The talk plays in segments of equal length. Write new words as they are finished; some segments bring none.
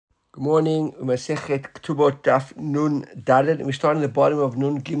Good morning. Masechet Ketubot Daf Nun Dalet. We're starting at the bottom of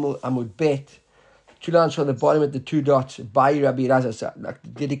Nun Gimel Amud Bet. Two lines from the bottom at the two dots. Bai Rabbi Raza. Like the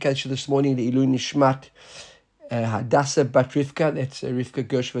dedication this morning, the Ilui Nishmat Hadassah Bat Rivka. That's Rivka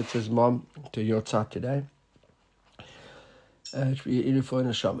Gershwitz's mom to Yotzat today. It's Ilui for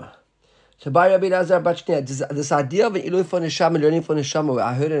Neshama. So Bai Rabbi Raza Bat Shnia. This idea of Ilui for Neshama, learning for Neshama.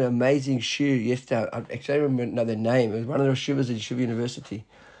 I heard an amazing shir yesterday. I actually don't remember the name. It was one of the shivas at Yeshiva University.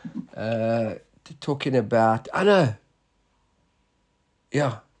 Talking about, I know,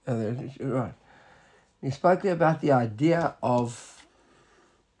 yeah, right. He spoke about the idea of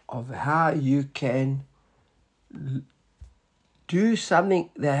how you can do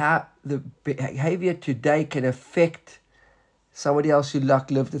something that how the behavior today can affect somebody else who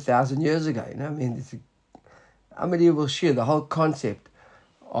lived 1,000 years ago. You know, I mean, it's an unbelievable share. The whole concept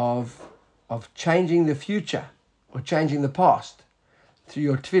of changing the future or changing the past through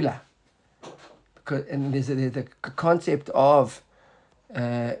your tefillah. And there's a concept of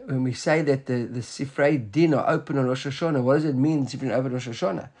when we say that the Sifrei Din are open on Rosh Hashanah, what does it mean, Sifrei Din open on Rosh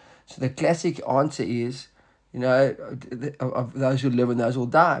Hashanah? So the classic answer is, of those who live and those who will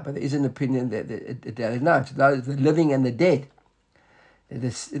die. But there is an opinion that no, it's those the living and the dead.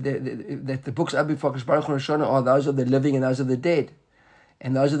 That the books open for Baruch Rosh Hashanah are those of the living and those of the dead.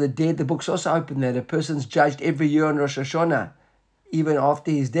 And those of the dead, the books also open there. The person's judged every year on Rosh Hashanah, even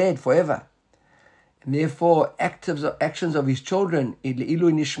after he's dead, forever. And therefore, actions of his children,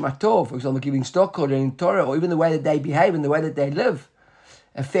 ilu nishmato, for example, giving stock or learning Torah, or even the way that they behave and the way that they live,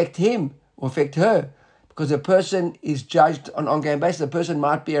 affect him or affect her. Because a person is judged on an ongoing basis. A person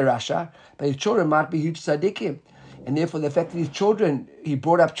might be a rasha, but his children might be huge tzaddikim. And therefore, the fact that his children, he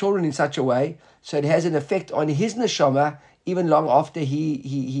brought up children in such a way, so it has an effect on his neshama even long after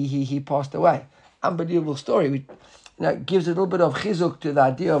he passed away. Unbelievable story. It gives a little bit of chizuk to the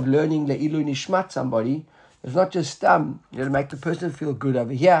idea of learning le'ilu nishmat somebody. It's not just to make the person feel good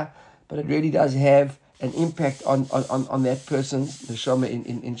over here, but it really does have an impact on that person's neshama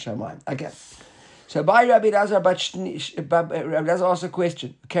in Shamayim. Okay. So by Rabbi Lazar, Rabbi Lazar asked a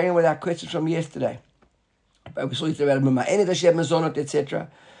question, carrying with our questions from yesterday. We saw it about Ma'enet Hashem Mazonot, etc.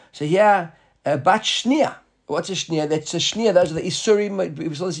 So here, Bat Shnia. What's a Shnia? That's a Shnia. Those are the Isurim.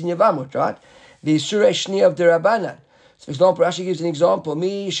 We saw this in Yevamot, right? The Isurei Shnia of the Rabbanan. So, for example, Rashi gives an example.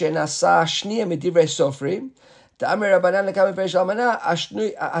 Mi shenasa shnia medivrei sofrim. The Amir Rabbanan lekam mefresh almana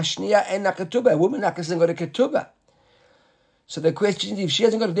ashnia en nakatuba. A woman hasn't got a ketubah. So the question is, if she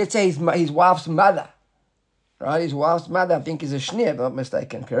hasn't got, let's say his wife's mother, right? His wife's mother, I think, is a shnia, if I'm not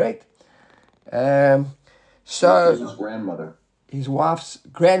mistaken, correct? So his grandmother. His wife's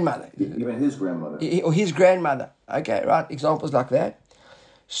grandmother. Even his grandmother. Or his grandmother. Okay, right? Examples like that.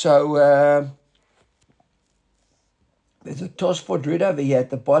 So there's a Tosfot read over here at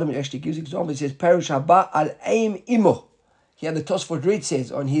the bottom. It actually gives examples. It says, Parush haba al aim imo. Here the Tosfot read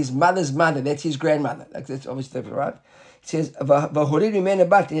says, on his mother's mother. That's his grandmother. That's obviously right. It says, Vahorid mimena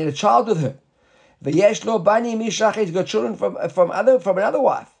bat. He had a child with her. V'yesh lo bani mishach. He's got children from another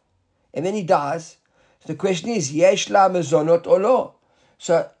wife. And then he dies. So the question is, yesh la mezonot or lo?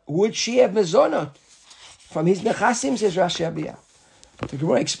 So would she have mezonot from his nechasim, says Rashi Abiyah. The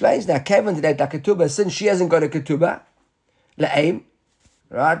Gemara explains now, Kevin to that ketubah, since she hasn't got a ketubah, la'aim,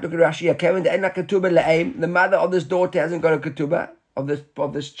 right? Look at Rashi, Kevin to that ketubah la'aim, the mother of this daughter hasn't got a ketubah,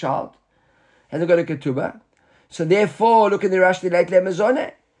 of this child, hasn't got a ketubah. So therefore, look at the Rashi, like le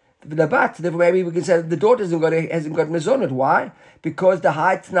mezonot. Therefore, maybe we can say that the daughter hasn't got mezonot. Why? Because the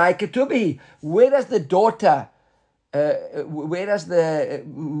high t'nai ketubi. Where does the daughter? Where does the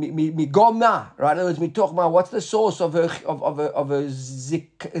migoma? Right? In other words, mitochma. What's the source of her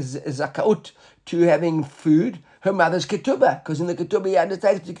zakaut to having food? Her mother's ketubah. Because in the ketubah, he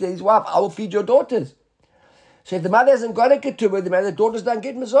understands to his wife, I will feed your daughters. So if the mother hasn't got a ketubah, the daughters don't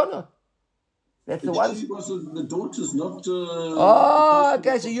get mezonot. That's the one. The daughter's not.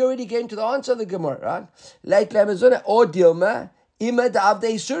 Okay. So you already came to the answer of the Gemara, right? Late Lamazona or Dilma, Ima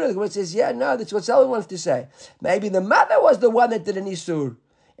Davde Isur. The Gemara says, yeah, no, that's what Selman wants to say. Maybe the mother was the one that did an Isur,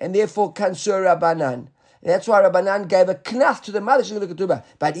 and therefore Kansur Rabbanan. And that's why Rabbanan gave a knas to the mother. She look at Tuba.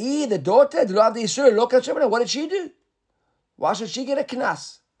 But the daughter, did not have the Isur. Look at Rabbanan. What did she do? Why should she get a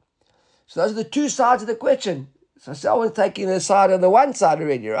knas? So those are the two sides of the question. So someone's taking the side on the one side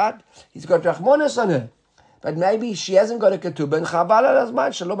already, right? He's got Rachmonas on her. But maybe she hasn't got a ketubah. And Chaval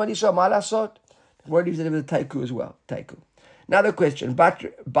al-Azman, Shalom Anisha, Ma Lasot. The word is with the Taiku as well. Taiku. Another question. Rav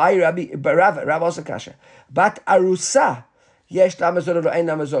also kasha. Bat Arusa, Yesh Lamazonot or Ein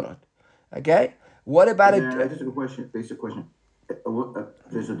Lamazonot. Okay? What about it? Just a question, basic question.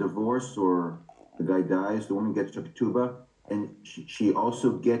 There's a divorce or the guy dies, the woman gets a ketubah. And she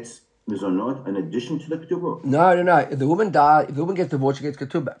also gets mizonot in addition to the ketubah. No. If the woman dies, if the woman gets divorced, she gets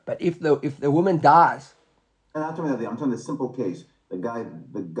ketubah. But if the woman dies, And I'm talking the simple case. The guy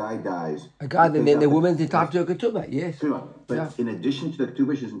dies. a guy, then the woman's entitled to a ketubah. Yes. But Yeah. in addition to the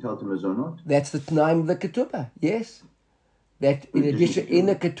ketubah, she's entitled to mizonot. That's the name of the ketubah. Yes. That in addition in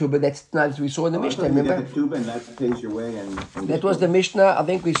the ketubah, that's as we saw in the Mishnah. You Remember? get the ketubah and that pays your way. And That was the Mishnah. I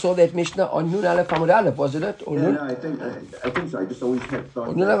think we saw that Mishnah on Nun Aleph Amud Aleph, wasn't it? Or Yeah, Nun? no, I think so. I just always had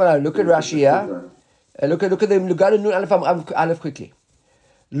thought. Nun Aleph Aleph. Look at Rashi here. Look at the go to Nun Aleph Amud Aleph quickly.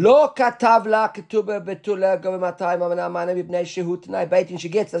 Lo katav la ketubah betula govematayim amana mana mibnei shehu t'nai beitin she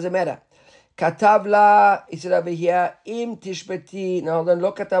gets, doesn't matter. Katav la, he said over here, im tishbeti, now then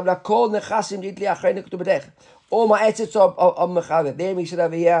lo katav la kol nechasim ditli achrei neketubetech. All my assets of mechavet. Then he said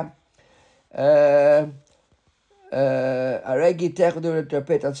over here, aregi tech do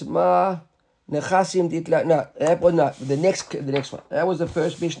interpret atzma nechasim ditli. No, that was not the next one. That was the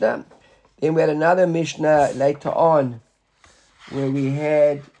first Mishnah. Then we had another Mishnah later on, where we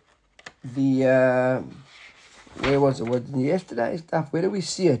had the where was it? Was it yesterday's stuff? Where do we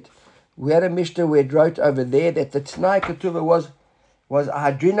see it? We had a Mishnah where it wrote over there that the Tanai Ketubah was a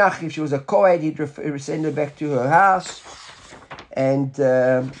Hadrinach. If she was a Kohen, he'd send her back to her house. And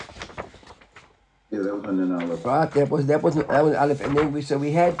Yeah, that was on the Aleph. right, that was Aleph. And then we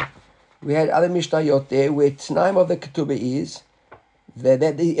had other Mishnayot there where Tanaim of the Ketubah is that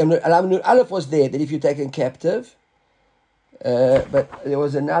the Aleph was there, that if you're taken captive. But there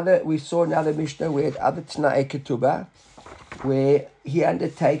was we saw another Mishnah where other Tnai Ketubah, where he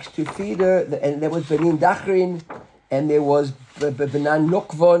undertakes to feed her, and there was Benin Dachrin, and there was Benan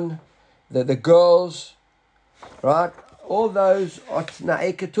Nokvon, the girls, right? All those are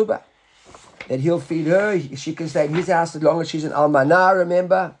Tnai Ketubah, that he'll feed her. She can stay in his house as long as she's an almanah,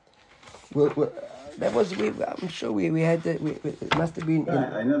 remember? I'm sure we had that. It must have been.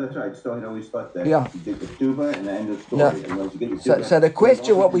 I know that's right. So I always thought that. Yeah. You did the ketubah and the end of the story. No. And once you get your ketubah, So the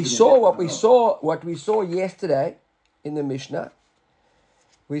question, what we saw yesterday in the Mishnah,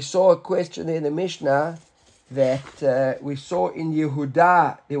 we saw a question in the Mishnah that we saw in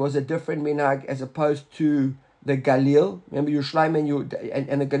Yehuda there was a different minhag as opposed to the Galil. Remember Yerushalayim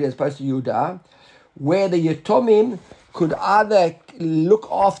and the Galil as opposed to Yehuda, where the Yatomim could either look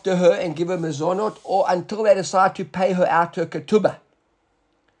after her and give her mezonot, or until they decide to pay her out to a ketubah.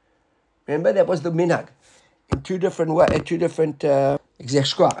 Remember, that was the minhag in two different ways, okay,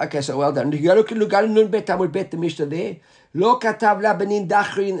 so well done. You look at Nun Bet Amud Bet, the Mishnah there. Lo katav la benin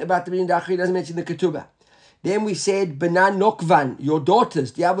dachrin, about the benin dachrin doesn't mention the ketubah. Then we said benan nokvan, your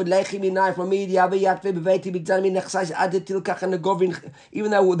daughters. Diavad leichim inai from me, diavad yatve beveti bigzalmi nechsais adet tilkach and the govin.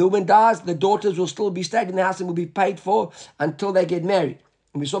 Even though the woman dies, the daughters will still be stayed in the house and will be paid for until they get married.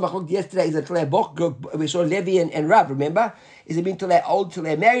 And we saw Machlok yesterday is until they we saw Levi and Rav. Remember, is it until they're old, till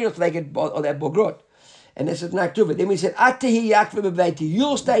they're married, or till they get or they're bogrot? And this is not true. Then we said atehi yatve beveti,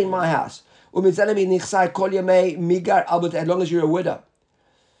 you'll stay in my house. Umitzalmi nechsai kol yamei migar albert, as long as you're a widow.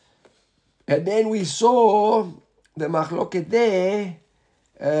 And then we saw the machloket there.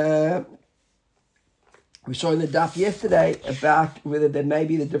 We saw in the daf yesterday about whether there may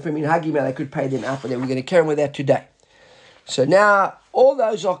be the different minhagim and they could pay them out, but then we're going to carry on with that today. So now all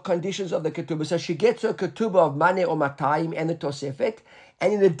those are conditions of the ketubah. So she gets her ketubah of mane or matayim and the tosefet,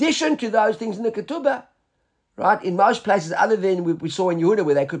 and in addition to those things in the ketubah, right? In most places, other than we saw in Yehuda,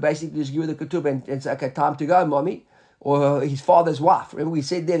 where they could basically just give her the ketubah and say, "Okay, time to go, mommy." Or his father's wife. Remember we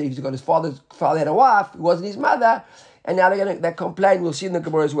said there that he's got his father had a wife, it wasn't his mother, and now they complain. We'll see in the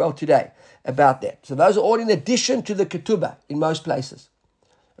Gemara as well today about that. So those are all in addition to the ketubah in most places.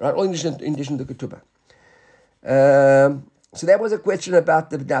 Right? All in addition to the ketubah. So that was a question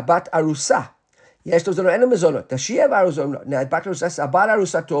about the bat arusa. Yes, there was an mezonot. Does she have arusah? Now bat arusa, abar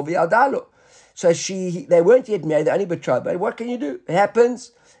arusa tovi aldalo. So they weren't yet married, they only betrothed. But what can you do? It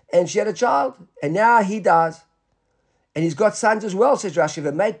happens, and she had a child, and now he dies. And he's got sons as well, says Rashi.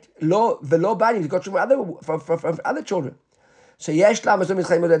 Velo bani, he's got from other children. So yesh la mazon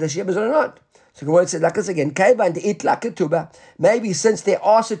mitzchayim od hashiyah bezon or not. So Gemara said like this again. Kaivan de'it la ketubah. Maybe since there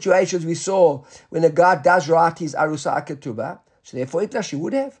are situations we saw when a guy does write his arusa ketubah, so therefore itla she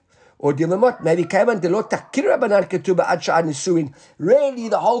would have. Or dilemot, maybe kaivan delot takir banan ketubah ad sha'at nisuin. Really,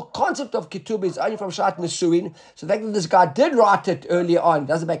 the whole concept of ketubah is only from sha'at nisuin. So the fact that this guy did write it earlier on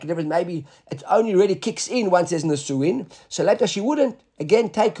doesn't make a difference. Maybe it only really kicks in once there's nisuin. So later she wouldn't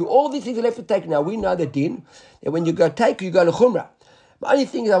again take you. All these things are left to take. Now we know the din that when you go take, you go to chumrah. The only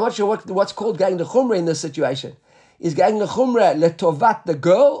thing is I'm not sure what's called going to chumrah in this situation. Is going to chumrah letovat the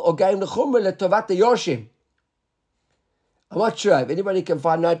girl or going to chumrah letovat the yorshim? I'm not sure if anybody can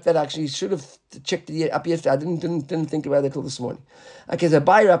find out that. Actually should have checked it up yesterday. I didn't think about it till this morning. Okay, so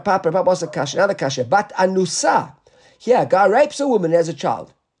Bayra Papa was a kasha, another kasha. But anusa. Here, guy rapes a woman as a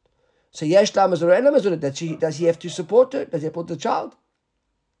child. So yesh la mazura and la mazura. Does he have to support her? Does he support the child?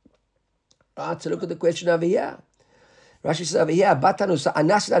 Right, so look at the question over here. Rashi says over here, Batanusa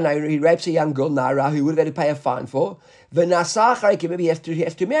Anasla, he rapes a young girl, Nara, who would have had to pay a fine for. V'nasach, maybe he has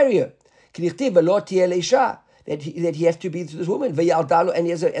to marry her. K'nichtiv v'lo tieh leisha, that he has to be to this woman. V'yaldalo, and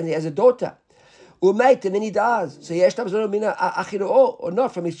he has a daughter. Umeit, and then he dies. So yesh la mazura mina achiru or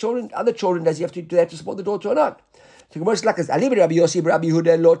not from his children, other children. Does he have to support the daughter or not? So Gemara like this. Ali Rabbi Yossi, Rabbi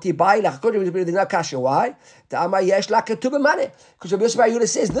Yehuda, Loti Bailach. According to the Nakasha, why? The Amar yesh la ketubah money. Because Rabbi Yossi Rabbi Yehuda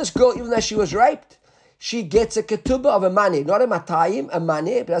says this girl, even though she was raped, she gets a ketubah of a money, not a matayim, a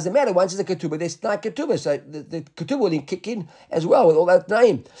money. But it doesn't matter. Once it's a ketubah, there's not ketubah. So the ketubah will kick in as well with all that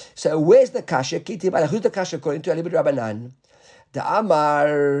name. So where's the kasha? Who's the kasha according to Ali Rabbanan? The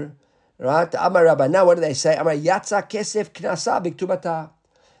Amar, right? The Amar Rabbanan. What do they say? Amar yatsa kesef knasa b'ktubata.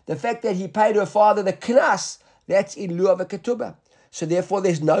 The fact that he paid her father the knas, that's in lieu of a ketubah. So therefore,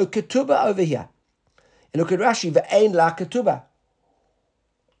 there's no ketubah over here. And look at Rashi. Ve'ein la ketubah.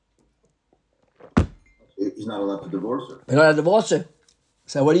 He's not allowed to divorce her. We're not allowed to divorce her.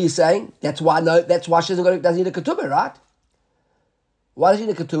 So what are you saying? That's why she doesn't need a ketubah, right? Why does she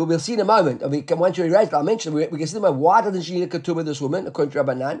need a ketubah? We'll see in a moment. I mean, once you erase it, I'll mention it. We can see in a moment. Why doesn't she need a ketubah, this woman, according to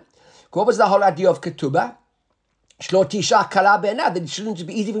Rabbanan? What was the whole idea of ketubah? Shlo tisha kala be'ena, that it shouldn't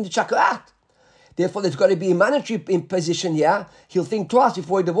be easy for him to chuck her out. Therefore, there's got to be a monetary imposition here. He'll think twice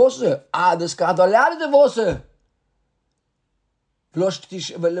before he divorces her. This guy's not allowed to divorce her.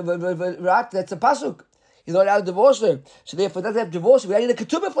 Right? That's a pasuk. He's not allowed to divorce her. So therefore, doesn't have divorce. We need a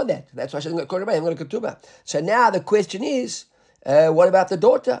ketubah for that. That's why she doesn't got a ketubah. So now the question is, what about the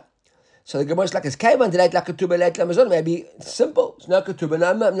daughter? So the Gemara is like, "Kaiman delay la ketubah late la mazon." Maybe simple. It's no ketubah,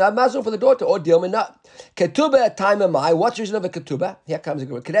 no mazon for the daughter, or dilma no ketubah time of my. What's the reason of a ketubah? Here comes the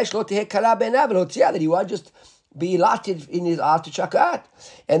Gemara. Kadesh lo teheh kala be'enav v'lotzia, that he won't just be lighted in his eye to chuck out,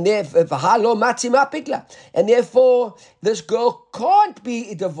 and therefore and therefore this girl can't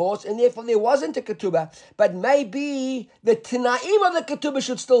be divorced, and therefore there wasn't a ketubah. But maybe the tanaim of the ketubah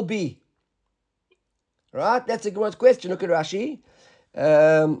should still be. Right? That's a Gemara's question. Look at Rashi.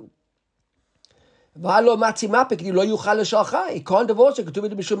 He can't divorce her. He can't divorce her. The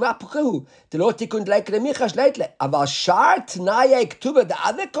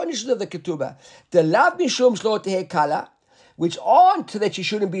other conditions of the ketubah, the love mishum shlo teheh kala, which aren't that she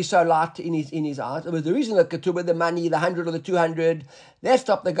shouldn't be so light in his eyes. It was the reason that ketubah, the money, the 100 or the 200, that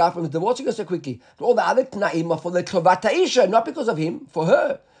stopped the guy from divorcing her so quickly. But all the other tnaim are for the klovat ha'isha, not because of him, for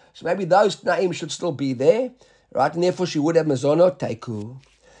her. So maybe those tnaim should still be there, right? And therefore she would have mazonot teiku.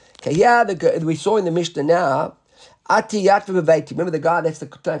 Okay, here we saw in the Mishnah now, Ati Yatva Beveiti. Remember the guy that's the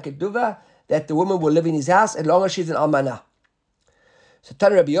Kutan Keduva, that the woman will live in his house as long as she's an almanah. So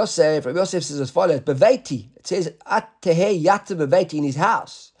Tana Rabbi Yosef says as follows: Beveiti. It says Atehe Yatva Beveiti, in his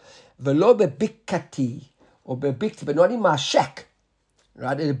house, velo bebikati or bebikti, but not in my shack.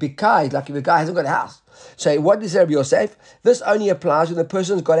 Right? A bikah is like if a guy hasn't got a house. So what does Rabbi Yosef? This only applies when the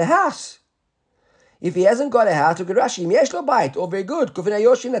person's got a house. If he hasn't got a house, look at Rashi. Yesh lo bayit, or very good.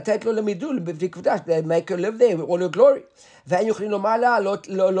 They make her live there with all her glory. They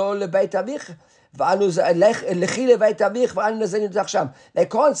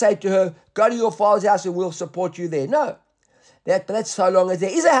can't say to her, go to your father's house and we'll support you there. No. That's so long as there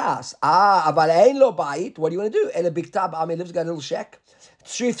is a house. But ain't lo bayit. What do you want to do? El biktab, lives got a little shack.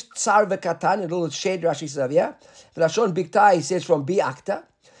 Shrift tsar v'katan, a little shade. Rashi says over here. V'lashon bikta, he says from bi'akta.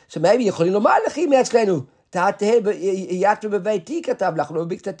 So maybe יכולים לומר לכי מאצלנו, תהה יתר בביתי כתב לך, לא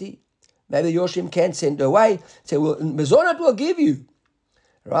בבקתתי. Maybe the Yoshim can't send her away. Say, well, Mezonot will give you.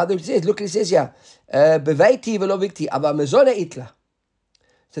 Rather, it says, look, it says here, בביתי ולא בבקתי, אבל מזונה itla.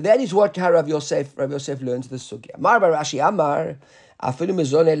 So that is what Rav Yosef learns the sugya. Mar bar Rashi Amar, afilu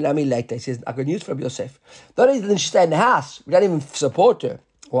mezona lami later. He says, I got news from Yosef. Not only didn't she stay in the house, we don't even support her.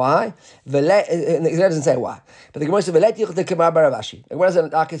 Why? It doesn't say why. But the Gemara says, "Velet yichud k'mar bar Ravashi." The Gemara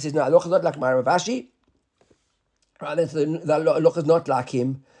says, "No, Aloch is not like Mar Ravashi. Right? The Aloch is not like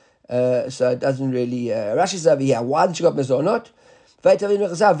him, so it doesn't really." Rashi says over here, "Why didn't you got mezonot?"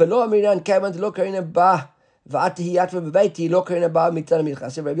 Velo Amiran came and lo karina ba v'ati yatva bebeiti lo karina ba mitzana milcha.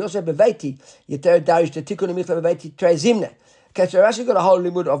 So Rabbi Yosef bebeiti yeter darish the tikkun milcha bebeiti trei zimne. Okay, so Rashi got a whole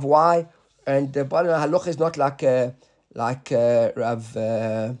limud of why, and the Aloch is not like Rav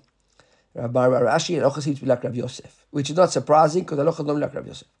Bar Rashi, and Aloch seems to be like Rav Yosef, which is not surprising because Aloch is not like Rav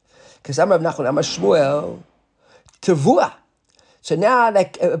Yosef. Because I'm Rav Nachman, I'm a Shmuel, Tavua. So now,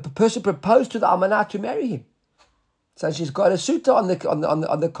 like a person proposed to the almanah to marry him. So she's got a suitor on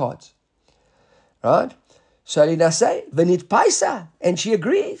the cards. Right? So Lina say, Venit Paisa, and she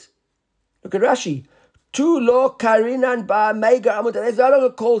agrees. Look at Rashi. Tu lo karinan ba mega amut. That's no longer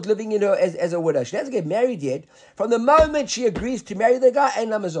called living in her as a widow. She doesn't get married yet. From the moment she agrees to marry the guy,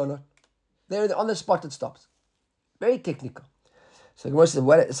 and lamazonot. There on the spot it stops. Very technical. So the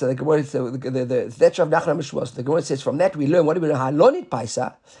Gemara says, the Gemara says, the lecture of Nachman Shmuel. So the Gemara says, from that we learn, what do we know? Halonit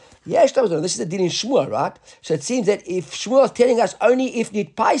Paisa. Yes, this is the din in Shmuel, right? So it seems that if Shmuel is telling us only if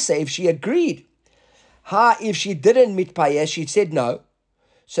nit Paisa, if she agreed, if she didn't mit Paisa, she said no.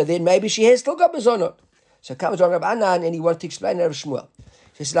 So then maybe she has still got mezonot. So comes Rav Anan and he wants to explain it of Shmuel.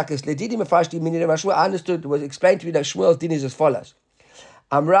 So it's like this. I understood, was explained to me that Shmuel's din is as follows.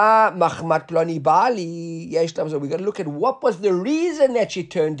 Amra machmat ploni bali. We're going to look at what was the reason that she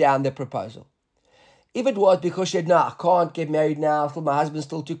turned down the proposal. If it was because she said, no, I can't get married now, my husband's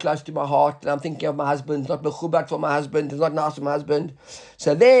still too close to my heart, and I'm thinking of my husband, it's not mechubat for my husband, it's not nice for my husband.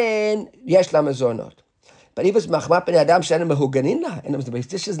 So then, yesh la mezonot. But if it's machmat ben adam shana mehuganina, and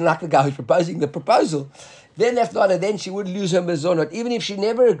this isn't like the guy who's proposing the proposal, then that's not, then she would lose her mezonot, even if she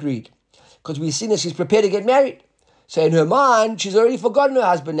never agreed. Because we've seen that she's prepared to get married. So in her mind, she's already forgotten her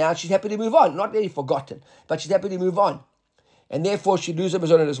husband now, she's happy to move on. Not really forgotten, but she's happy to move on. And therefore, she loses her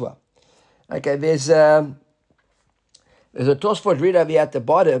mezonot as well. Okay, there's a Tosfot reader here at the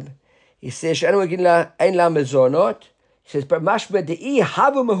bottom. He says, ein la mezonot. He says, but mashma de'i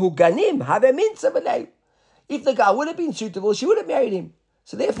havu mehuganim, have minza b'lei. If the guy would have been suitable, she would have married him.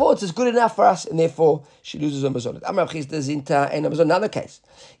 So therefore, it's good enough for us, and therefore, she loses her mezonot. Amar Chisda Zinta, and there was another case.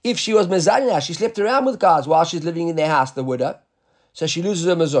 If she was mezanina, she slept around with guys while she's living in their house, the widow, so she loses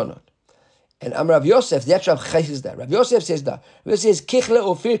her mezonot. And Amar Rav Yosef, that's Rav Chisda. Rav Yosef says that. Rav Yosef says, kichle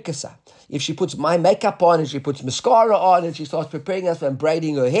or firkasa. If she puts my makeup on and she puts mascara on and she starts preparing us and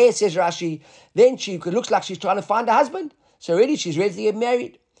braiding her hair, says Rashi, then she looks like she's trying to find a husband. So already she's ready to get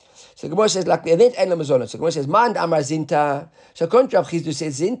married. So Gemara says, like, and then Ein Lamazonot. So Gemara says, Man Amar Zinta. So Rav Chisda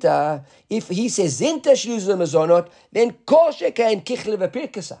says Zinta. If he says Zinta, she loses the Mazonot, then Kol Sheka and Kichle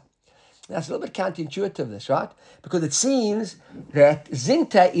v'Pirkasa. Now it's a little bit counterintuitive, this, right? Because it seems that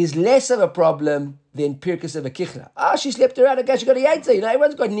Zinta is less of a problem than Pirkasa v'Kichla. She slept around, okay, she got a yaitza,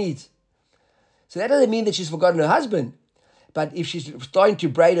 everyone's got needs. So that doesn't mean that she's forgotten her husband. But if she's starting to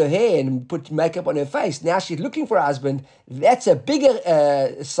braid her hair and put makeup on her face, now she's looking for a husband, that's a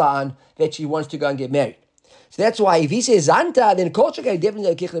bigger sign that she wants to go and get married. So that's why if he says Zanta, then Kolchaka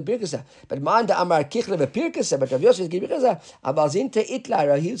definitely Kichle Pirkasa. But Manda Amar Kichle Pirkasa, but Rav Yosef says Pirkasa, Aval Zinta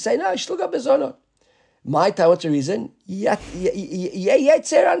Itlara, he would say, no, she still got Bezonot. My time, what's the reason?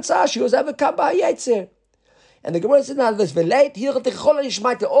 Yetzer Ansah, she was overcome by Yetzer. And the Gemara says, now this,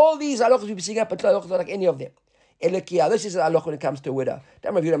 all these halachos we be seeing up, but not like any of them. This is an halach when it comes to a widow.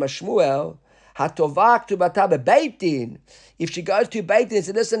 Shmuel, if she goes to Beit Din and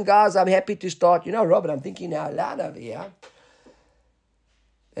says, listen guys, I'm happy to start. Robert, I'm thinking now loud over here.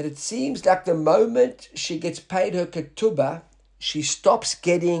 And it seems like the moment she gets paid her ketubah, she stops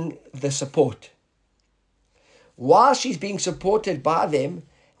getting the support. While she's being supported by them,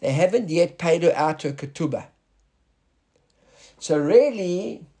 they haven't yet paid her out her ketubah. So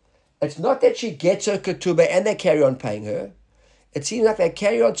really, it's not that she gets her ketubah and they carry on paying her. It seems like they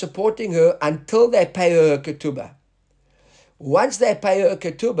carry on supporting her until they pay her ketubah. Once they pay her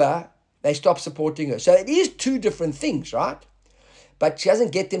ketubah, they stop supporting her. So it is two different things, right? But she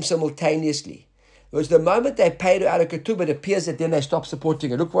doesn't get them simultaneously. Because the moment they paid her out of ketubah, it appears that then they stop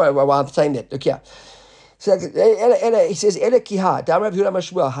supporting her. Look why I'm saying that. Look here. So he says, Elekiha, Darav Yura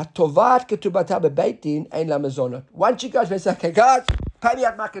Mashmuel, Hatovat ketubata bebeit din ein la mezonot. Once she goes, they say, okay, guys, pay me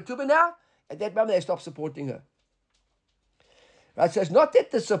out my ketubah now. At that moment, they stop supporting her. Right? So it's not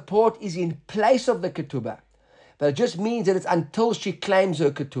that the support is in place of the ketubah, but it just means that it's until she claims her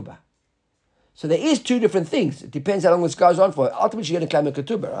ketubah. So there is two different things. It depends how long this goes on for. Ultimately, she's going to claim her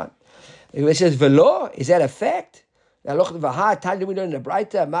ketubah, right? It says, Velo, is that a fact? We know in the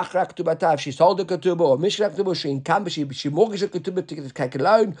Breita, Machra ketubata, if she sold the ketubah, or Mishra ketubah, she income, she mortgaged the ketubah to take a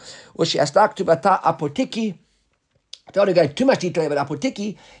loan, or she astak ketubata apotiki. I don't want to go too much detail about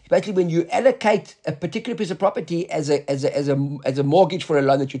apotiki. Basically, when you allocate a particular piece of property as a mortgage for a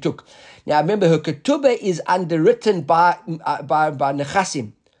loan that you took. Now, remember, her ketubah is underwritten by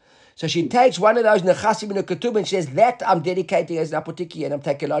nechasim. So she takes one of those nechasim in her ketubah and she says, that I'm dedicating as an apotiki and I'm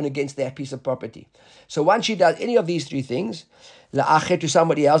taking a loan against that piece of property. So once she does any of these three things, la'achet to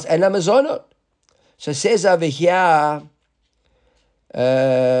somebody else, and la. So it says over here,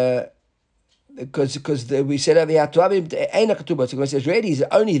 because we said over here, Eina Ketubah. So it says, really, is it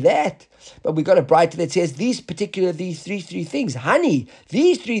only that? But we got a brighter that says these three things. Honey,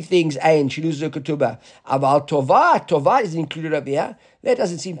 these three things, Ein, Shiluza Ketubah. Aval Tova is included over here. That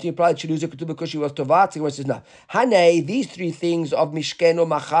doesn't seem to imply that Shiluza Ketubah because she was Tova. So it says, no. Hane, these three things of Mishken or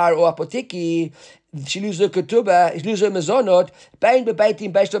Machar or Apotiki, Shiluza Ketubah, Shiluza Mezonot, Bain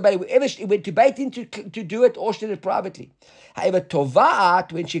Bebaitin, Beish Tobay, whoever she went to Baitin to do it or she did it privately. However,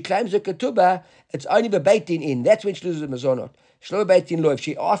 Tovaat, when she claims the Ketubah, it's only Bebaitin in. That's when she loses the Mezonot. Shlo Bebaitin lo. If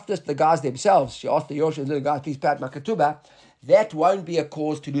she asked us, the guys themselves, she asked the Yoshua, the guys, please pay out my Ketubah, that won't be a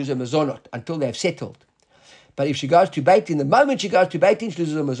cause to lose a Mezonot until they've settled. But if she goes to Beitin, the moment she goes to Beitin, she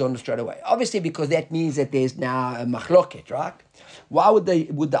loses a Mezonot straight away. Obviously, because that means that there's now a Machloket, right? Why would the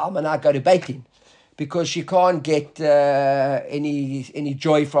Almanah go to Beitin? Because she can't get any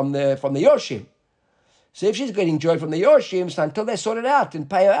joy from the Yorshim. So if she's getting joy from the Yorshim, so until they sort it out and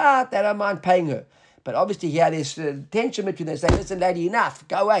pay her out, they don't mind paying her. But obviously here there's tension between them saying, listen, lady, enough.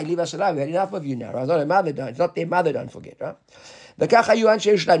 Go away, leave us alone. We had enough of you now. Right? It's not her mother, it's not their mother, don't forget. Right?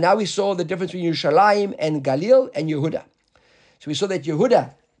 Now we saw the difference between Yerushalayim and Galil and Yehuda. So we saw that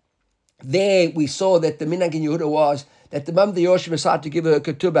Yehuda, there we saw that the minhag in Yehuda was that the moment the Yorshim decided to give her a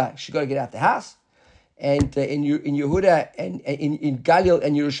ketubah, she got to get out the house. And in Yehuda and in Galil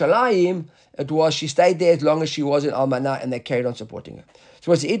and Yerushalayim, it was she stayed there as long as she was in Almanah and they carried on supporting her.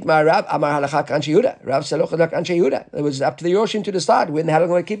 So what's it? My Rab Amar Halachak Anshe Yehuda. Rab Saloch Halachak Anshe Yehuda. It was up to the Yorshim to decide when how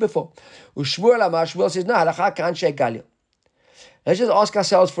long they keep it for. Ushmuel Amar Shmuel says no Halachak Anshe Galil. Let's just ask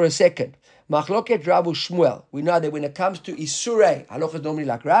ourselves for a second. Machloket Rav Shmuel. We know that when it comes to Isurei, Halach is normally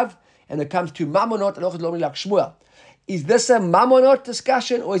like Rav, and when it comes to Mamonot, Halach is normally like Shmuel. Is this a Mamonot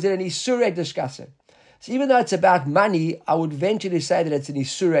discussion or is it an Isurei discussion? So even though it's about money, I would venture to say that it's an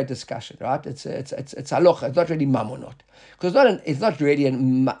Isurei discussion, right? It's halacha. It's not really mamonot. Because it's not really a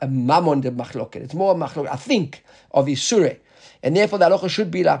mamon de machloket. It's more a machloket, I think, of Isurei. And therefore the halacha should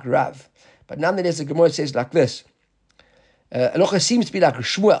be like Rav. But nonetheless, the Gemara says like this. Halacha seems to be like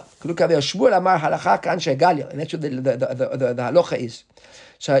Shmuel. Look at Shmuel Amar halacha kanshe Galil. And that's what the halacha is.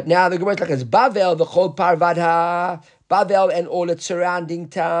 So now the Gemara is like it's Bavel, the Chol Parvadha, Bavel and all its surrounding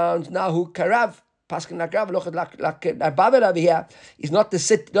towns. Nahu Karav. Paskin like Bavel over here is not the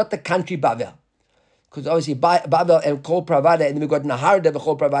city, not the country Bavel, because obviously Bavel and Chol Pravada, and then we got Naharda, the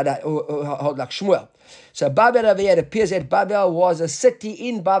Chol Pravada, hold like Shmuel. So Bavel over here, it appears that Bavel was a city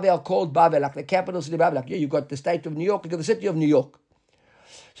in Bavel called Bavel, like the capital city of Bavel. Like you got the state of New York, you got the city of New York.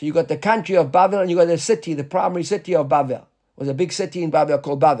 So you got the country of Bavel, and you got the city, the primary city of Bavel. It was a big city in Bavel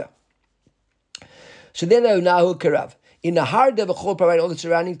called Bavel. So then Nahu Karav. In Naharda, the Chol Pravada, all the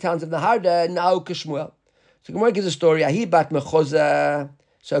surrounding towns of Naharda, Nahu Kashmuel. So Gemara gives a story. Ahibat Mechoza.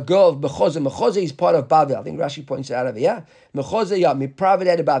 So a girl of Mechoza. Mechoza is part of Bavel. I think Rashi points it out over here. Mechoza, yeah, Mipravid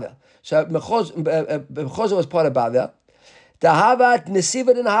at Bavel. So Mechoza was part of Bavel. Dahavat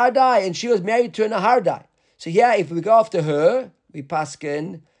Nesivat in Nahardai, and she was married to a Nahardai. So here, if we go after her, we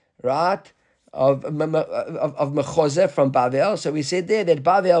paskin, right, of Mechoza from Bavel. So we said there that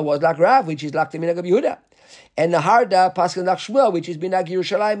Bavel was like Rav, which is like the minhag of Yehuda. And Naharda, paskin like Shmuel, which is minhag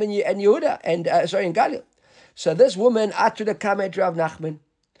Yerushalayim and Yehuda, and in Galil. So this woman, Atuda Kamet Rav Nachman.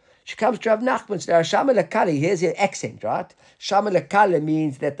 She comes to Rav Nachman. So Shama Lekali, here's her accent, right? Shama Lekali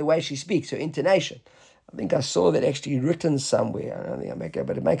means that the way she speaks, her intonation. I think I saw that actually written somewhere. I don't think I make it,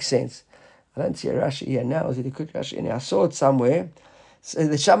 but it makes sense. I don't see a Rashi here now. Is it a good Rashi? I saw it somewhere. So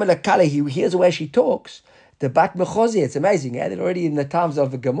the Shama Lekali, he hears the way she talks. The Bat Mechozi, it's amazing. Yeah? That already in the times of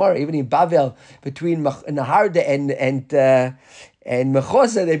the Gemara, even in Bavel, between Naharda and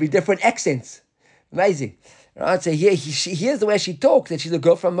Mechoza, there'd be different accents. Amazing. Right? So here he hears the way she talks, that she's a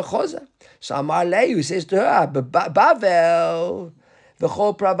girl from Mechoza. So Amar Lehu says to her, Bavel, the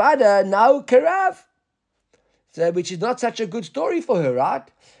Chol Pravada, now Karav. So, which is not such a good story for her, right?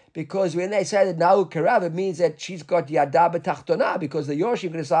 Because when they say that Nahu Karav, it means that she's got Yada B'Tachtona, because the Yorshim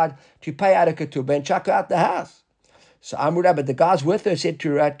can decide to pay out a ketubah and chuck her out the house. So Amrullah, but the guys with her said to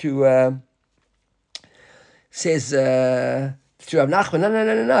Rav Nachman,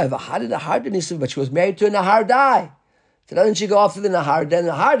 no. But she was married to a Nahardai. So doesn't she go after the Naharda? And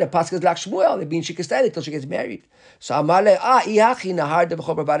Naharda, Pascha's like Shmuel. It means she can stay there till she gets married. So Amalei, Iachi Naharda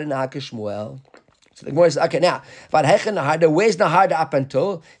b'chol Rabbanan Nahaka Shmuel. So the Gemara says, okay, now, where's Naharda up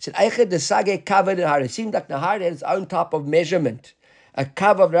until? It said, Eichad the Sage covered Naharda. It seemed like Naharda had its own type of measurement. A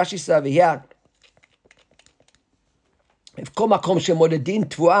cover of Rashi says over here. If kol makom shemodedin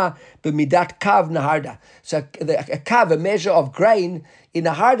tvua b'midat kav Naharda. So a kav, a measure of grain, in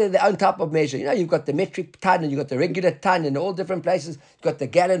Naharda, their own type of measure. You know, you've got the metric ton, and you've got the regular ton, in all different places. You've got the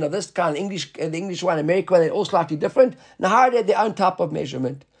gallon of this kind, the English one, American one, they're all slightly different. Naharda, their own type of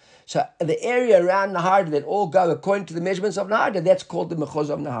measurement. So the area around Naharda that all go according to the measurements of Naharda, that's called the Mechuz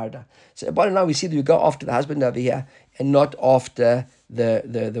of Naharda. So bottom line, we see that we go after the husband over here and not after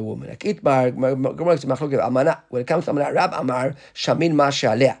the woman. When it comes to Amana, Rab Amar Shamin Masha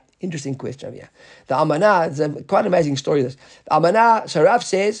Aleh. Interesting question over here. The Amana, it's a quite amazing story. This the Amana, so Rav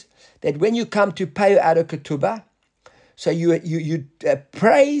says that when you come to pay her out of ketubah, so you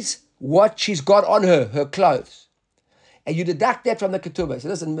praise what she's got on her clothes, and you deduct that from the ketubah. So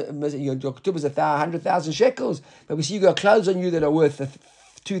listen, your ketubah is 100,000 shekels, but we see you got clothes on you that are worth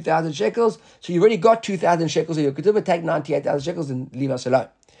 2,000 shekels. So you've already got 2,000 shekels in your ketubah. Take 98,000 shekels and leave us alone.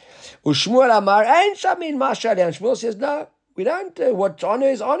 Ushmuel Amar and Shamin Mashal, and Shmuel says no. We don't. What's honor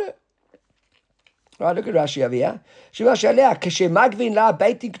is honor. Right, look at Rashi over here. Shema Shalea, Kashe Magvin La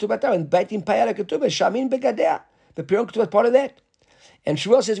Baitin Ketubata, and Baitin Payala Ketubah, Shamin Begadea. The Piron Ketubah is part of that. And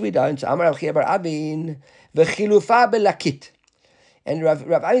Shmuel says we don't. Amar Al Chiyabar Abin, V'chilufa Belakit. And Rav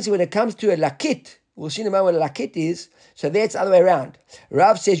Abin says when it comes to a lakit, we'll see in a moment what a lakit is. So that's the other way around.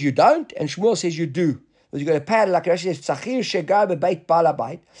 Rav says you don't, and Shmuel says you do. You've got to pay like Rashi says, Tzachir Shegar Bebeit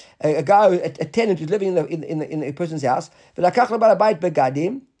Balabait, a guy, a tenant who's living in a person's house. V'lakach Balabait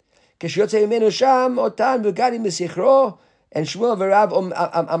Begadim, Keshiyotze Yimenu Sham Otan Begadim B'Sichro, and Shmuel v'Rav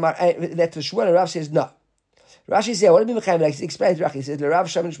that Shmuel and Rav says no. Rashi says, what do you mean? Like explains Rashi. He says Rav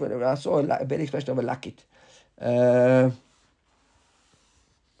Sham and Shmuel. I saw a better expression of a lakit.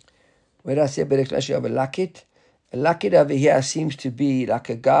 Where do I see a better expression of a lakit? A lakit over here seems to be like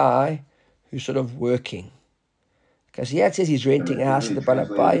a guy who's sort of working. Because here it says he's renting a house at the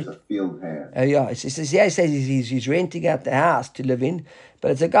Balabait. Yeah, it says he's renting out the house to live in,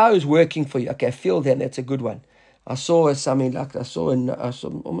 but it's a guy who's working for you. Okay, a field hand, that's a good one. I saw something like I'm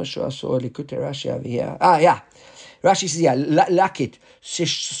almost sure I saw Likutei Rashi over here. Yeah. Rashi says, lakit.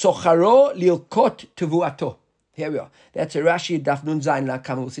 Socharo lilkot tevuato. Here we are. That's a Rashi Daf Nun Zayin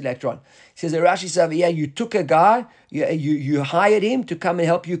Lakam. We'll see later on. He says, a Rashi says over here, you took a guy, you hired him to come and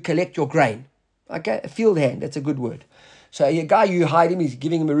help you collect your grain. Okay, a field hand, that's a good word. So a guy, you hired him, he's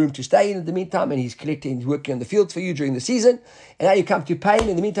giving him a room to stay in the meantime, and he's working on the fields for you during the season. And now you come to pay him.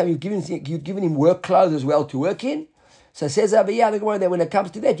 In the meantime, you've given him work clothes as well to work in. So it says over here, that when it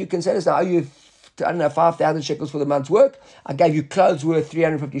comes to that, you can say, listen, I owe you, 5,000 shekels for the month's work. I gave you clothes worth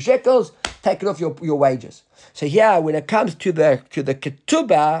 350 shekels. Take it off your wages. So here, when it comes to the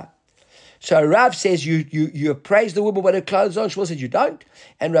ketubah, so Rav says you praise the woman with her clothes on. Shmuel says you don't.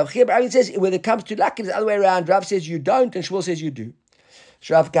 And Rav Chiyabar says when it comes to lakit, it's the other way around. Rav says you don't, and Shmuel says you do.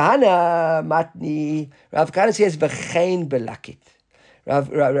 So Rav Kahana says v'chein belakit. Rav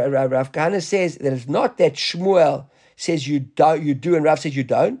Kahana says that it's not that Shmuel says you do, and Rav says you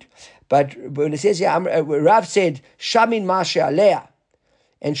don't. But when it says here, Rav said shamin masha aleh,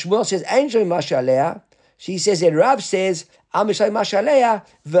 and Shmuel says ein shamin masha aleh. She says that Rav says am shamin masha aleh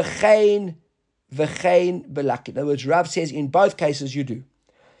v'chein belakit. In other words, Rav says in both cases you do.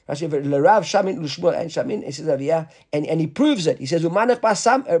 Rav shamin l'Shmuel and shamin. He says over here, and he proves it. He says umanach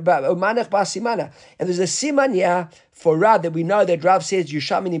basimana, and there's a siman here for Rav that we know that Rav says you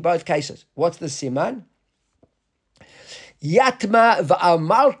shamin in both cases. What's the siman? Yatma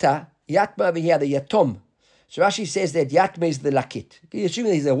va'amalta. Yatma over here, the yatom. So Rashi says that Yatma is the lakit. He's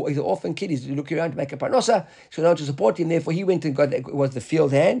assuming he's an orphan kid. He's looking around to make a parnosa. So no one to support him. Therefore, he went and was the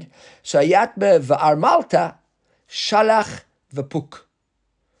field hand. So Yatma v'armalta, shalach v'puk.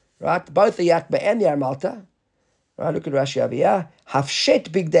 Right? Both the Yatma and the armalta. Right? Look at Rashi over here. Hafshet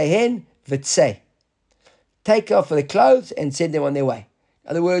bigdehen v'tzei. Take off the clothes and send them on their way.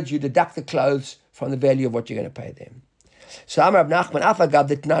 In other words, you deduct the clothes from the value of what you're going to pay them. So Amar Rav Nachman Afagav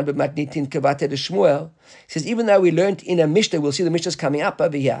the Tnan b'matnitin kavate de Shmuel says even though we learned in a Mishnah, we'll see the Mishnah's coming up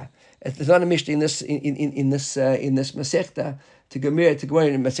over here. There's not a Mishnah in this Masechta to Gemara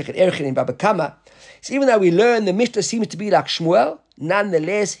in Masechet Erchin in Baba Kama. So even though we learn the Mishnah seems to be like Shmuel,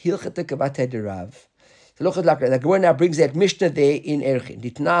 nonetheless Hilchata kavate de Rav. So look at like the Gemara now brings that Mishnah there in Erchin.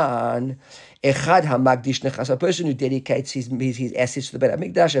 Ditnan Echad hamagdish nechas, a person who dedicates his assets to the Beit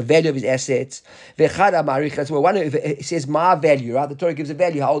HaMikdash, a value of his assets. V'echad hamarich, well, one it says my value, right? The Torah gives a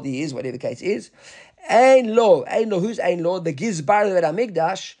value, how old he is, whatever the case is. Ein lo, who's ein lo? The gizbar of the Beit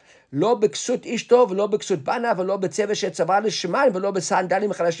HaMikdash. Lo b'ksut ishto, v'lo b'ksut bana, v'lo b'tzeva shetzavah l'shman, v'lo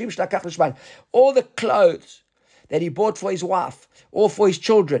b'sandalim chalashim shlakach l'shman. All the clothes that he bought for his wife, or for his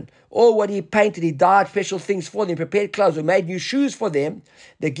children, or what he painted, he dyed special things for them, prepared clothes, or made new shoes for them.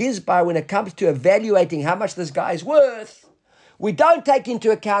 The gizbar, when it comes to evaluating how much this guy is worth, we don't take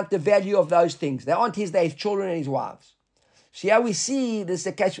into account the value of those things. They aren't his, they're his children and his wives. See how we see this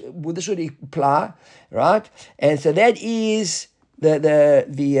the case? This would apply, right? And so that is the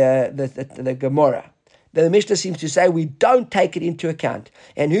Gemara. The Mishnah seems to say we don't take it into account.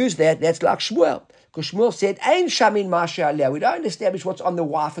 And who's that? That's like Shmuel. Because Shmuel said, Ein shamin masha aleh. We don't establish what's on the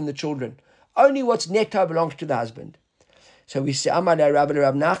wife and the children. Only what's netto belongs to the husband. So we say, Amar Rabbi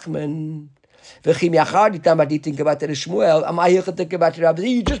Nachman. V'chim yachar ditam think about Shmuel. Am I here to think about Rabbi?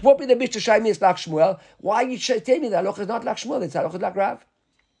 You just brought me the Mishnah showing me it's like Shmuel. Why are you telling me that halacha is not like Shmuel? It's halacha like Rav.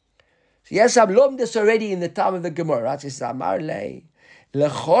 So yes, I've learned this already in the time of the Gemara. Right? It's Amar lei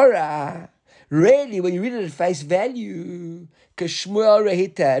lechora. Really, when you read it at face value, K'Shmuel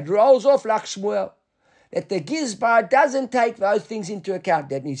Rehita, it rolls off like Shmuel. That the Gizbar doesn't take those things into account.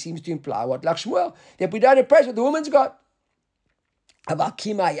 That he seems to imply what? Like Shmuel. That we don't appraise what the woman's got.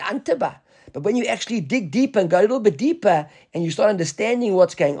 But when you actually dig deeper and go a little bit deeper and you start understanding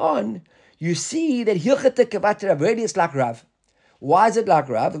what's going on, you see that Hilchata Kavat Rav, really it's like Rav. Why is it like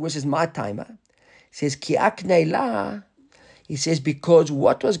Rav? Which is my timer. It says, Ki aknei la. He says, because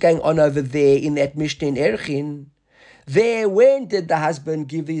what was going on over there in that Mishnah in Erchin, there, when did the husband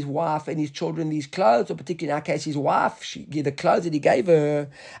give his wife and his children these clothes, or particularly in our case, his wife, she gave the clothes that he gave her,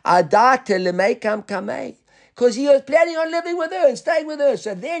 because he was planning on living with her and staying with her.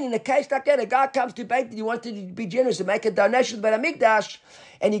 So then, in a case like that, a guy comes to Beit and he wanted to be generous and make a donation to Beit HaMikdash,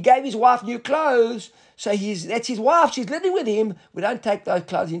 and he gave his wife new clothes, so that's his wife, she's living with him, we don't take those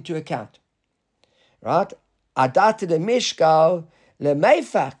clothes into account. Right? Adata the mishkal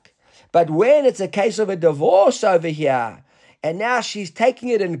lemeifak. But when it's a case of a divorce over here, and now she's taking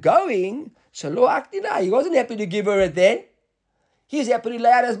it and going, so lo akdina, he wasn't happy to give her it then. He's happy to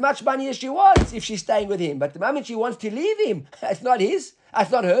lay out as much money as she wants if she's staying with him. But the moment she wants to leave him, it's not his,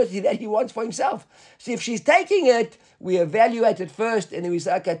 it's not hers, that he wants for himself. So if she's taking it, we evaluate it first, and then we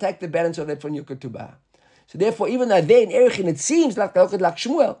say, okay, take the balance of that from your ketubah. So therefore, even though there in Erchin it seems like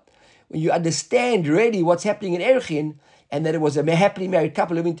Shmuel, when you understand really what's happening in Erchin, and that it was a happily married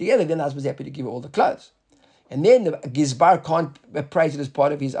couple living together, then the husband's happy to give her all the clothes. And then the Gizbar can't appraise it as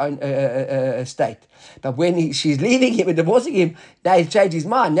part of his own estate. But when she's leaving him and divorcing him, now he's changed his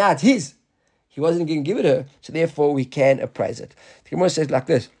mind. Now it's his. He wasn't going to give it her, so therefore we can appraise it. The Gemara says like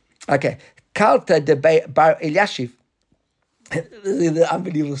this. Okay. Kalta de Bar Eliashiv. This is an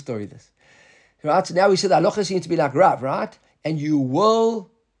unbelievable story, this. Right? So now we said the halacha seems to be like Rav, right? And you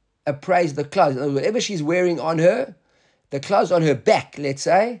will appraise the clothes. Whatever she's wearing on her, the clothes on her back, let's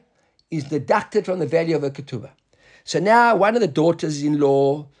say, is deducted from the value of her ketubah. So now one of the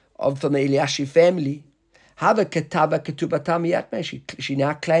daughters-in-law from the Eliashiv family, have a ketubah tamiyatme. She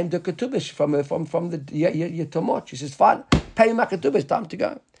now claimed the ketubah from the Yatomot. She says, fine, pay me my ketubah, it's time to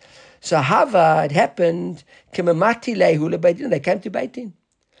go. So Hava, it happened, they came to Beit Din.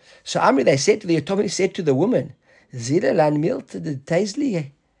 So Amri, they said to the Yatomot, said to the woman, Zilalan milt the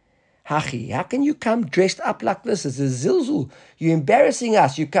Tazli. Hachi, how can you come dressed up like this? It's a zilzul. You're embarrassing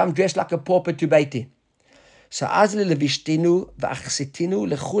us. You come dressed like a pauper to Beit Din. So Azli levishtinu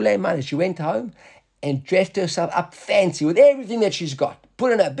v'achsitinu lechulei man. She went home and dressed herself up fancy with everything that she's got.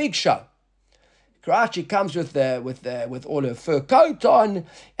 Put on a big show. Right? She comes with all her fur coat on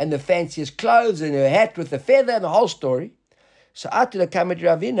and the fanciest clothes and her hat with the feather and the whole story. So Atula came to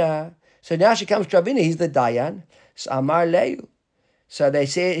Ravina. So now she comes to Ravina. He's the Dayan. So Amar Leu. So they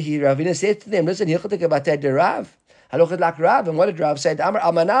say, Ravina said to them, listen, Hilchot Kavatei de Rav. Halachot like Rav. And what did Rav say? Amar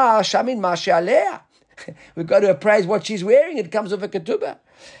Amana Shamin Masha Alea. We've got to appraise what she's wearing. It comes off a ketubah.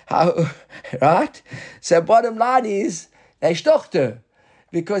 Right? So bottom line is, they stocked her.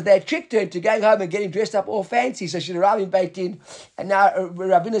 Because they tricked her into going home and getting dressed up all fancy. So she'd arrive in Beit Din. And now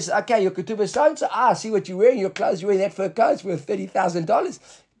Ravina says, okay, your ketubah is so-and-so. See what you're wearing. Your clothes, you're wearing that fur coat's worth $30,000.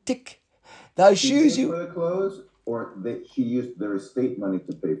 Tick. Those shoes you... For the clothes? Or she used their estate money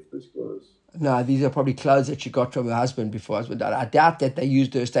to pay for those clothes? No, these are probably clothes that she got from her husband before husband died. I doubt that they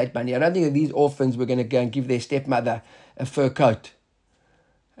used her estate money. I don't think that these orphans were going to go and give their stepmother a fur coat.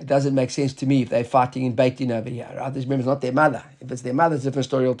 It doesn't make sense to me if they're fighting in Beit Din over here. Right? Remember, it's not their mother. If it's their mother, it's a different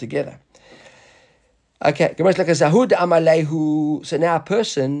story altogether. Okay, so now a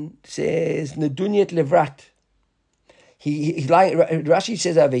person says, Nedunyat Levrat. He's lying. Rashi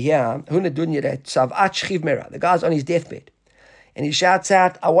says over here, the guy's on his deathbed, and he shouts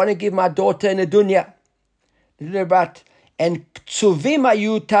out, "I want to give my daughter Nedunya." And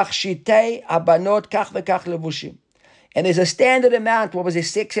and there's a standard amount what was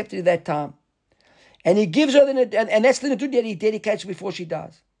accepted at that time, and he gives her and that's the Nedunya that he dedicates before he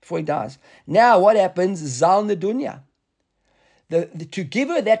dies. Now what happens? Zal Nedunya. To give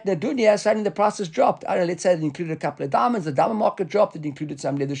her that Nedunya, suddenly the prices dropped. I don't know, let's say it included a couple of diamonds, the diamond market dropped, it included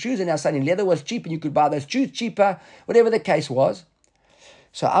some leather shoes, and now suddenly leather was cheap and you could buy those shoes cheaper, whatever the case was.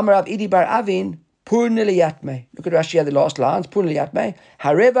 So Amar Rav Idi bar Avin, Purna liyatme. Look at Rashi at the last lines, Purna liyatme,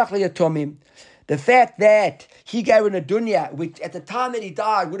 Harevach liyatomim. The fact that he gave her a dunya, which at the time that he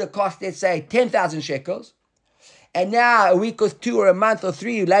died would have cost, let's say, 10,000 shekels, and now a week or two or a month or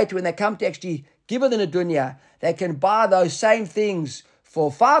three later when they come to actually give her the dunya, they can buy those same things for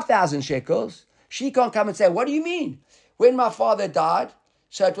 5,000 shekels. She can't come and say, what do you mean? When my father died,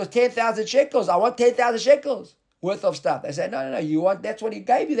 so it was 10,000 shekels. I want 10,000 shekels worth of stuff. They say, no, you want, that's what he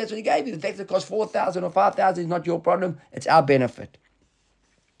gave you. That's what he gave you. The fact that it costs 4,000 or 5,000 is not your problem. It's our benefit.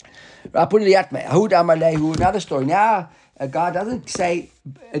 Another story. Now, a guy doesn't say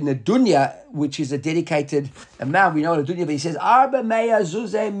in the dunya, which is a dedicated amount. We know the dunya, but he says, Arba meya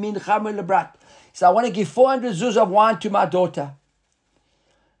zuzeh min chamer lebrat. So I want to give 400 zuz of wine to my daughter.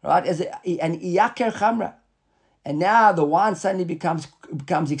 Right? As an iyaker chamra. And now the wine suddenly becomes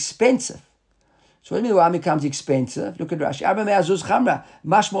expensive. So when the wine becomes expensive, look at Rashi.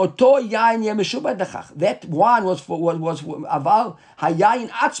 That wine was aval hayayin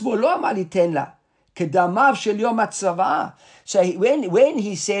atzmo lo amar liten la kedamav shel yom hatzava. So when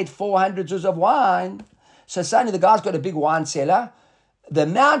he said 400 zuz of wine, so suddenly the guy's got a big wine cellar. The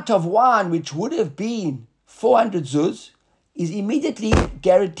amount of wine which would have been 400 zuz is immediately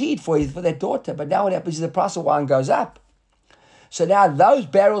guaranteed for their daughter. But now what happens is the price of wine goes up. So now those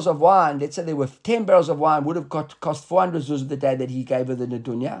barrels of wine, let's say there were 10 barrels of wine, would have cost 400 zuz the day that he gave her the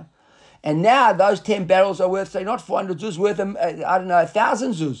nedunya. And now those 10 barrels are worth, say, not 400 zuz, worth,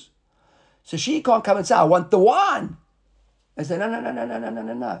 1,000 zuz. So she can't come and say, I want the wine. I say,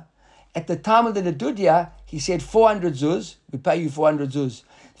 no. At the time of the nedunya, he said 400 zuz, we pay you 400 zuz.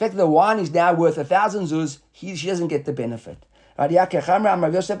 The fact that the wine is now worth 1,000 zuz, she doesn't get the benefit.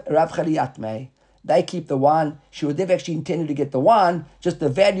 They keep the wine. She was never actually intended to get the wine, just the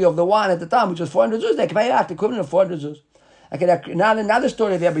value of the wine at the time, which was 400 zuz. They can pay out the equivalent of 400 zuz. Okay, now another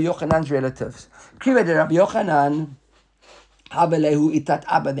story of Rabbi Yochanan's relatives. Rabbi Yochanan,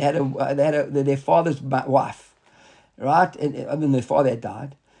 their father's wife, right? And their father had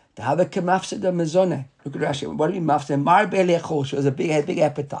died. Look at Rashi. What do you mean mafsed? She was had big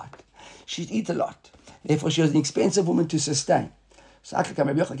appetite. She'd eat a lot. Therefore, she was an expensive woman to sustain. So Rabbi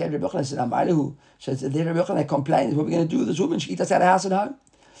Yochanan said, Amalehu. So then Rabbi Yochanan complained, what are we going to do with this woman? She eats us out of house and home.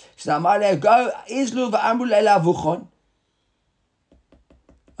 She said, Amalehu, go, Izlu v'amru leila vuchon.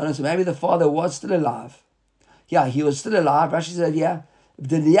 And so maybe the father was still alive. Yeah, he was still alive. Rashi said, yeah.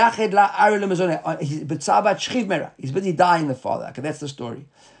 He's busy dying, the father. Okay, that's the story.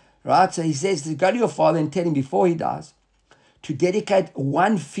 Right? So he says, go to your father and tell him before he dies to dedicate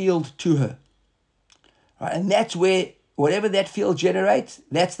one field to her. Right? And that's where, whatever that field generates,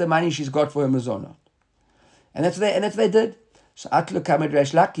 that's the money she's got for her mazonot. And that's what they did. So Atlu came to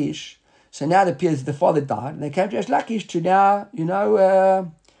Reish Lakish. So now the father died, and they came to Reish Lakish to now,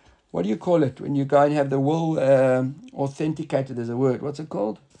 what do you call it when you go and have the will authenticated? There's a word. What's it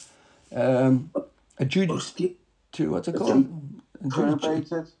called? Adjudicate. What's it called?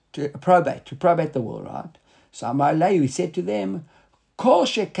 To probate the will, right? So Amar Lehi, he said to them, Kol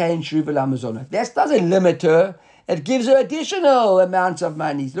shekain shrivel hamazonot. That doesn't limit her. It gives her additional amounts of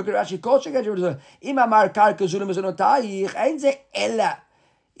money. Look at Rashi. Kol shekain shrivel hamazonot. Im amar karka zul hamazonotayich, ein ze ella.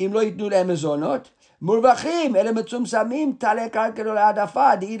 Im lo yitnu lehem mazonot. מורווחים, אלה מצומצמים, תעלה קרקע לו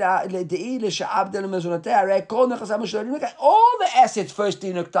להעדפה, דאי לשעבד למזונותיה, הרי כל נכסה משוללים, all the assets first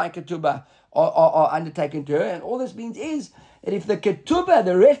in ketubah are undertaken to her, and all this means is that if the ketubah,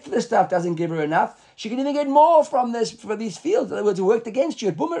 the rest of the stuff doesn't give her enough, she can even get more from these fields. In other words, it worked against you.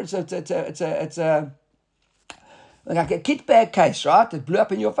 At Boomer, it's a like a kit bag case, right? It blew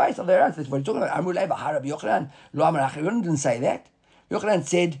up in your face. What are you talking about? Amru Lei v'Harav Yochanan, lo amar Acharon didn't say that. Yochanan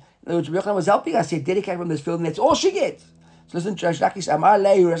said, Yochanan was helping us. He said, dedicate from this field, and that's all she gets. So listen to Reish Lakish. Amar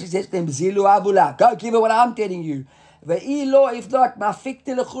Lei, Rashi says to them, Zilu avula. Go give her what I'm telling you. Ve'ilo, if not,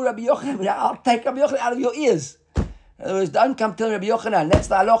 ma'fikti lechu Rabbi Yochanan. I'll take Rabbi Yochanan out of your ears. In other words, don't come tell Rabbi Yochanan. That's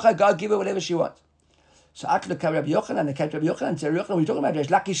the halacha. Go give her whatever she wants. So Atlu came Rabbi Yochanan. They came to Rabbi Yochanan and said, Rabbi Yochanan, what are you talking about? Reish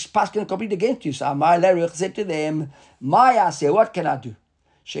Lakish paskin complete against you. So Amar Lei said to them, Ma'yaseh, what can I do?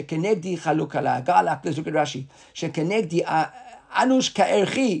 Shekenegdi chalukala. Galak, let's look at Rashi. Shekenegdi anush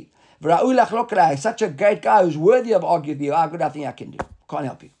ka'erchi. Such a great guy who's worthy of arguing with you. I've got nothing I can do. Can't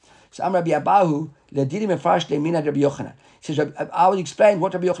help you. So I'm Rabbi Abahu, Ledidim Mefarash Lemina Rabbi Yochanan. He says, I will explain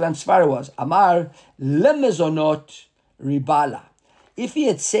what Rabbi Yochanan's svara was. Amar lemezonot ribala. If he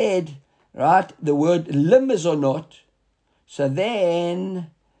had said, right, the word lemezonot, so then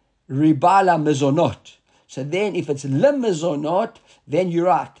ribala mezonot. So then if it's lemezonot, then you're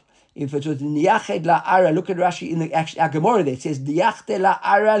right. If it was niyached la'ara, look at Rashi in the Gemara there. It says niyached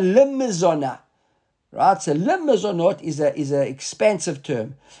la'ara lemezona. Right? So lemezonot is a expansive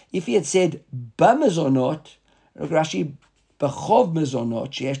term. If he had said bamezonot, look at Rashi בחוב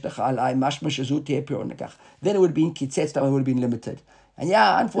מזונות שיש לך עליי, משמע שזו תהיה פירעון לכך. Then it would be קיצץ, it would be limited. And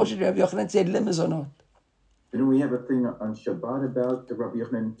yeah, unfortunately, Rabbi Yochanan said למזונות. Didn't we have a thing on Shabbat about the Rabbi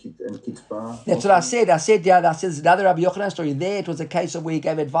Yochanan and Kitzbah? That's what I said. I said there's another Rabbi Yochanan story. There it was a case of where he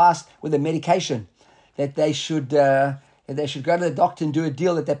gave advice with a medication that they should go to the doctor and do a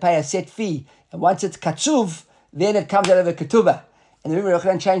deal that they pay a set fee. And once it's katsuv, then it comes out of a ketubah. And the Rabbi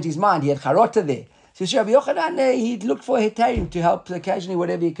Yochanan changed his mind. He had charota there. So Rabbi Yochanan, he looked for Hetayim to help occasionally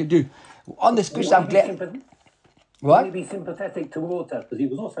whatever he could do. On this special, I'm glad. What? Would he be sympathetic towards us? Because he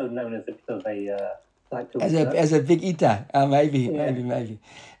was also known as a big eater. Maybe.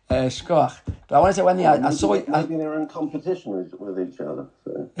 Shkoch. But I want to say one thing. I saw. Maybe they're in competition with each other.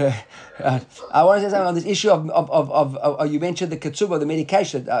 So. I want to say something on this issue of you mentioned the ketubah, the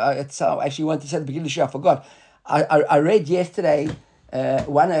medication. I actually wanted to say at the beginning of the show. I forgot. I read yesterday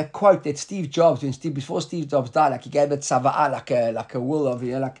a quote that Steve Jobs, before Steve Jobs died, like he gave it sava'ah, like a will of,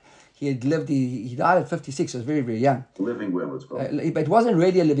 like he had lived. He died at 56. He was very, very young. Living will, it's called. But it wasn't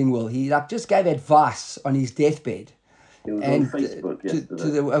really a living will. He just gave advice on his deathbed. It was on Facebook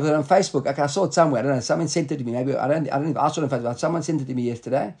yesterday. It was on Facebook. I saw it somewhere. I don't know. Someone sent it to me. Maybe I don't know if I saw it on Facebook. Someone sent it to me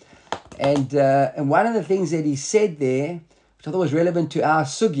yesterday. And one of the things that he said there, which I thought was relevant to our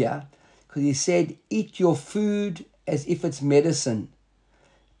sugya, because he said, eat your food as if it's medicine.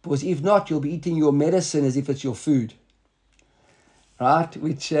 Because if not, you'll be eating your medicine as if it's your food. Right?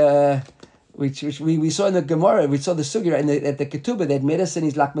 Which we saw in the Gemara, we saw the sugya at the ketubah, that medicine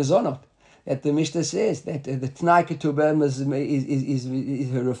is like mazonot. That the Mishnah says that the Tnai ketubah is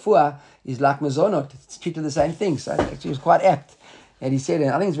her refuah is like mazonot. It's treated the same thing. So actually it was quite apt. And he said, and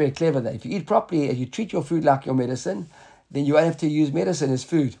I think it's very clever that if you eat properly, if you treat your food like your medicine, then you won't have to use medicine as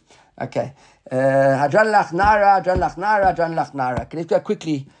food. Okay. Hadran lach nara. Okay, let's go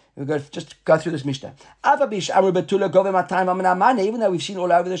quickly. We're going to just go through this Mishnah. Even though we've seen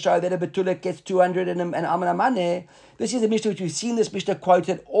all over the show that a betula gets 200 and amana mane, this is a Mishnah which we've seen this Mishnah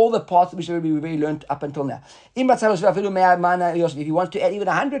quoted all the parts of the Mishnah we've really learned up until now. If he wants to add even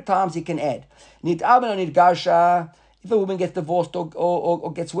 100 times, he can add. If a woman gets divorced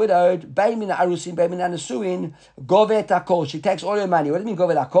or gets widowed, she takes all her money. What does it mean,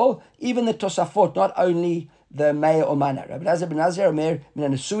 govet hakol? Even the tosafot, not only the mayor or mana. Rabbi Elazar ben Azar, Omer,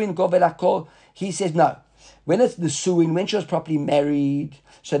 min nesuin govet hakol. He says no. When it's nesuin, when she was properly married,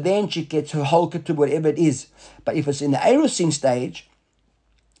 so then she gets her whole ketub, whatever it is. But if it's in the erusin stage,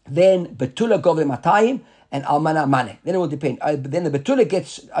 then betula govet matayim and almana mane. Then it will depend. Then the betula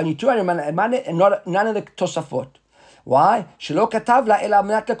gets only 200 mane and none of the tosafot. Why? The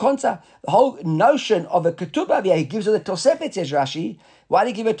whole notion of a ketubah, he gives her the tosefet, says Rashi. Why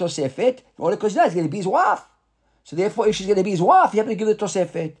did he give her tosefet? Well, because he's going to be his wife. So therefore, if she's going to be his wife, you have to give her the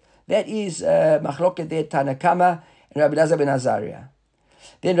tosefet. That is machloket there, Tanakama and Rabbi Elazar ben Azariah.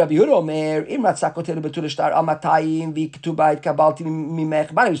 Then Rabbi Yehuda Omer, Im ratzakotel betul shtar amatayim v'ketubah kabalti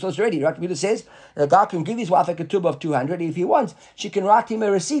mimech mani. We saw this already, right? Rabbi Yehuda says the guy can give his wife a ketubah of 200. If he wants, she can write him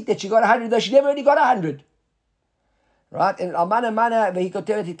a receipt that she got 100, though she never really got 100. Right? And almana mana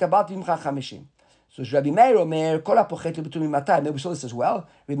v'hikotevet hitkabalti mimcha 50. So Rabbi Meir Omer, kol hapochet lebetul mimatayim. We saw this as well.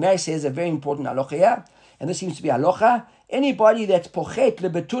 Rabbi Meir says a very important halacha here, and this seems to be halacha. Anybody that's pochet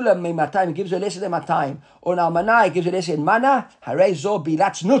lebetula mimatayim, gives her less than matayim, or an almanai gives her less than mana, harei zo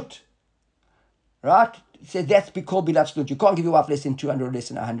bilatz nut. Right? It says that's called bilatz nut. You can't give your wife less than 200 or less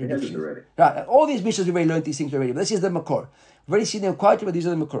than 100. Right? All these mishnahs we've already learned these things already, but this is the makor. We've already seen them quoted, but these are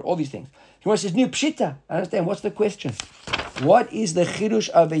the makor. All these things. He wants this new pshita. I understand. What's the question? What is the chidush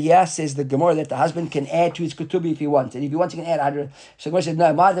over here, says the Gemara, that the husband can add to his ketubah if he wants? And if he wants, he can add 100. So the Gemara says,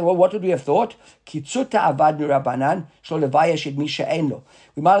 no, what would we have thought? Kitzuta avadnu rabbanan, shol levaya shed misha enlo.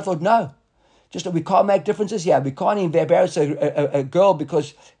 We might have thought, no. Just that we can't make differences here. We can't embarrass a girl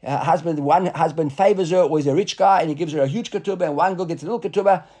because one husband favors her or is a rich guy and he gives her a huge ketubah and one girl gets a little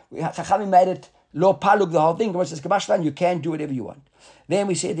ketubah. Chachamim made it lo palug, the whole thing. Gemara says, Kabashlan, you can do whatever you want. Then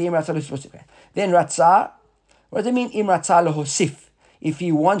we say, then Ratzah, what does it mean? Im ratzah lohosif, if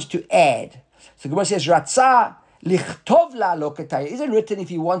he wants to add. So Gemara says ratzah lichtov la lo ketaya. Isn't written if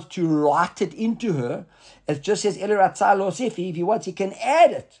he wants to write it into her. It just says el ratzah lohosif. If he wants, he can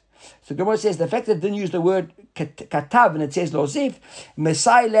add it. So Gemara says the fact that it didn't use the word katav and it says lohosif.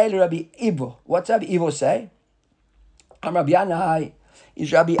 Mesai leil Rabbi Ivo. What's Rabbi Ivo say? I'm Rabbi Yanai.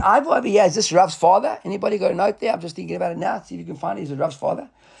 Is Rabbi Ivo over here? Is this Rav's father? Anybody got a note there? I'm just thinking about it now. See if you can find it. Is it Rav's father?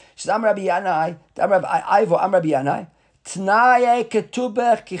 She says, I'm Rabbi Yanai, I'm Rabbi Ivo, I'm Rabbi Yanai. T'nai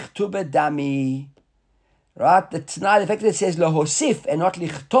ketubah kichtubah dami. Right? The t'nai, the fact that it says lohosif and not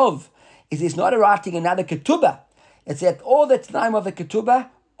lichtov, is it's not writing another ketubah. It's that all the t'naim of the ketubah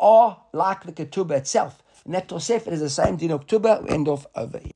are like the ketubah itself. And that Tosefet is the same din October. We end off over here.